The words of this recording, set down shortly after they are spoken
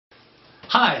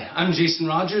Hi, I'm Jason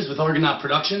Rogers with Argonaut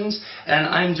Productions, and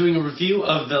I'm doing a review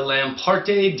of the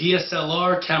Lanparte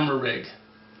DSLR camera rig.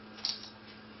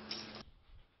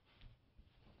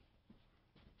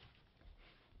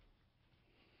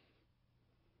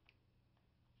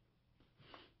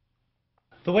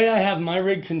 The way I have my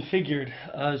rig configured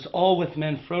is all with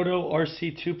Manfrotto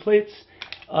RC2 plates.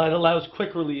 It allows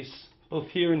quick release, both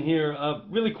here and here,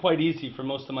 really quite easy for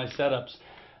most of my setups.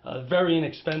 Very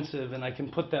inexpensive, and I can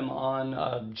put them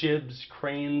on jibs,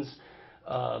 cranes,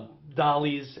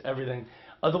 dollies, everything.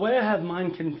 The way I have mine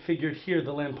configured here,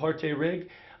 the Lanparte rig,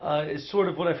 is sort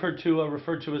of what I've heard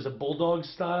referred to as a bulldog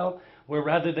style, where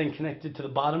rather than connected to the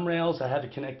bottom rails, I have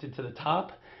it connected to the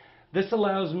top. This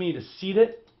allows me to seat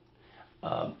it.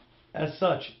 As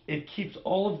such, it keeps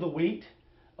all of the weight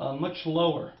much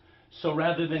lower. So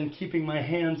rather than keeping my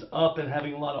hands up and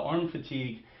having a lot of arm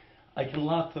fatigue, I can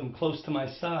lock them close to my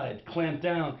side, clamp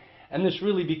down, and this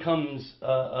really becomes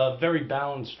a very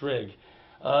balanced rig,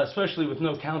 especially with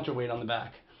no counterweight on the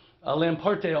back.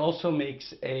 Lanparte also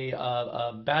makes a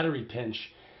battery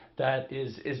pinch that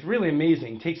is really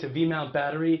amazing. Takes a V-mount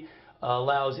battery,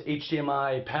 allows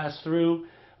HDMI pass-through,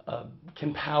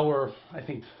 can power, I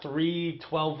think, 3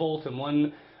 12-volt and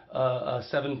one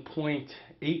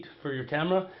 7.8 for your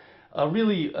camera.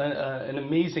 Really an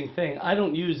amazing thing. I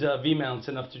don't use V-mounts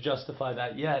enough to justify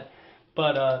that yet,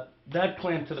 but that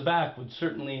clamp to the back would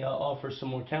certainly offer some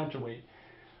more counterweight.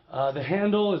 The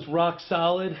handle is rock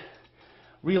solid,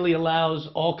 really allows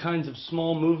all kinds of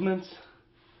small movements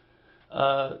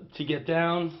to get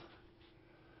down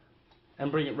and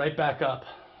bring it right back up,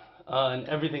 and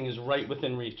everything is right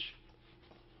within reach.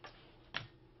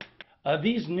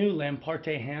 These new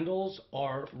Lanparte handles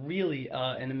are really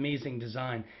an amazing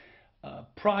design.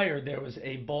 Prior, there was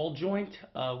a ball joint,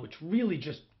 which really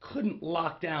just couldn't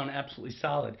lock down absolutely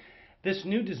solid. This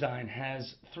new design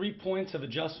has 3 points of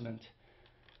adjustment.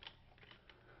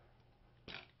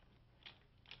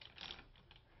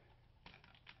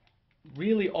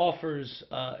 Really offers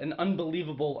an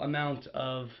unbelievable amount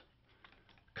of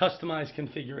customized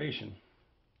configuration.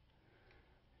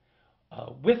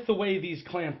 With the way these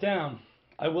clamp down,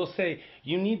 I will say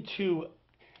you need to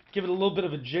give it a little bit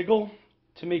of a jiggle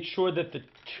to make sure that the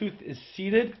tooth is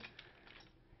seated,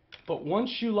 but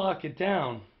once you lock it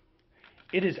down,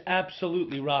 it is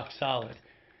absolutely rock solid.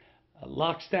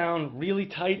 Locks down really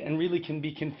tight and really can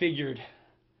be configured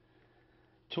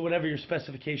to whatever your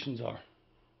specifications are.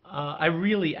 I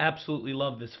really absolutely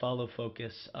love this follow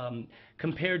focus.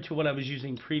 Compared to what I was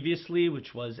using previously,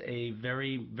 which was a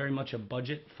very much a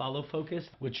budget follow focus,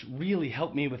 which really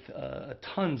helped me with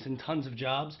tons and tons of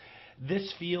jobs,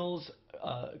 this feels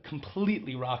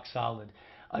completely rock solid.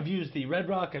 I've used the Red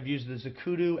Rock, I've used the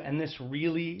Zacuto, and this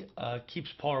really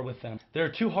keeps par with them. There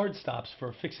are 2 hard stops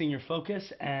for fixing your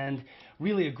focus, and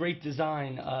really a great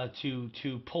design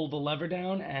to pull the lever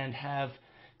down and have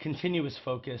continuous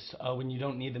focus when you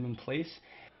don't need them in place.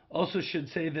 Also should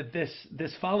say that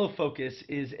this follow focus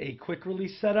is a quick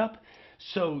release setup,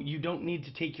 so you don't need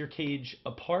to take your cage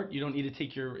apart. You don't need to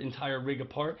take your entire rig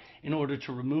apart in order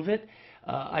to remove it.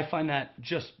 I find that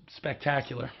just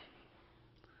spectacular.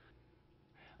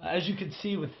 As you can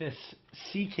see with this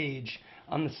C cage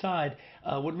on the side,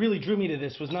 what really drew me to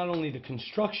this was not only the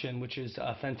construction, which is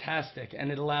fantastic,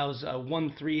 and it allows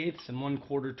 1 3/8 and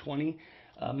 1/4 20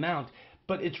 mount,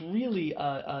 but it's really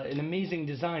an amazing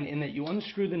design in that you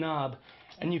unscrew the knob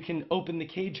and you can open the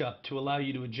cage up to allow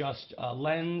you to adjust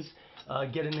lens,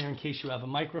 get in there in case you have a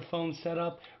microphone set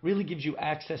up. Really gives you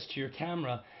access to your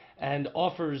camera and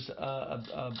offers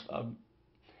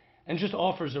just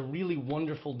offers a really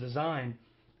wonderful design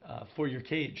for your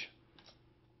cage.